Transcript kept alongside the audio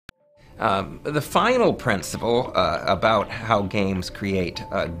The final principle about how games create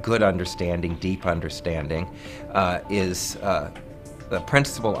good understanding, deep understanding, is the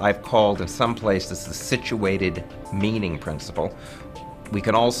principle I've called in some places the situated meaning principle. We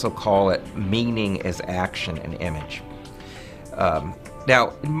can also call it meaning as action and image.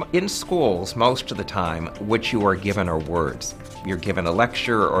 Now, in schools, most of the time, what you are given are words. You're given a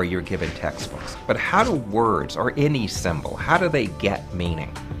lecture or you're given textbooks. But how do words, or any symbol, how do they get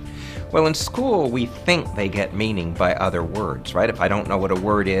meaning? Well, in school, we think they get meaning by other words, right? If I don't know what a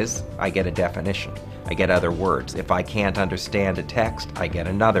word is, I get a definition. I get other words. If I can't understand a text, I get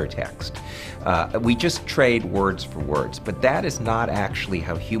another text. We just trade words for words, but that is not actually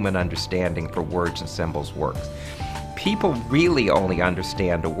how human understanding for words and symbols works. People really only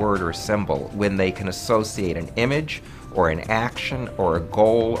understand a word or symbol when they can associate an image or an action or a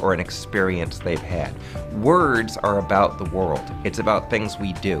goal or an experience they've had. Words are about the world. It's about things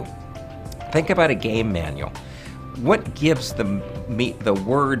we do. Think about a game manual. What gives the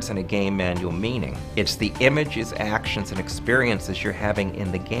words in a game manual meaning? It's the images, actions, and experiences you're having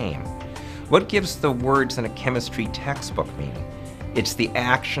in the game. What gives the words in a chemistry textbook meaning? It's the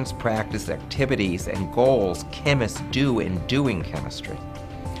actions, practice, activities, and goals chemists do in doing chemistry.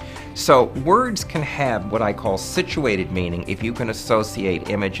 So words can have what I call situated meaning if you can associate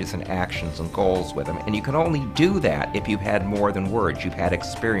images and actions and goals with them. And you can only do that if you've had more than words. You've had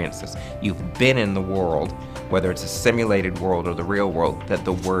experiences. You've been in the world, whether it's a simulated world or the real world, that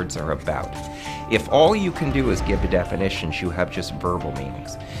the words are about. If all you can do is give the definitions, you have just verbal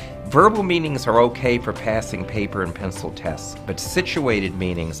meanings. Verbal meanings are okay for passing paper and pencil tests, but situated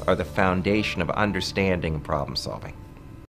meanings are the foundation of understanding and problem solving.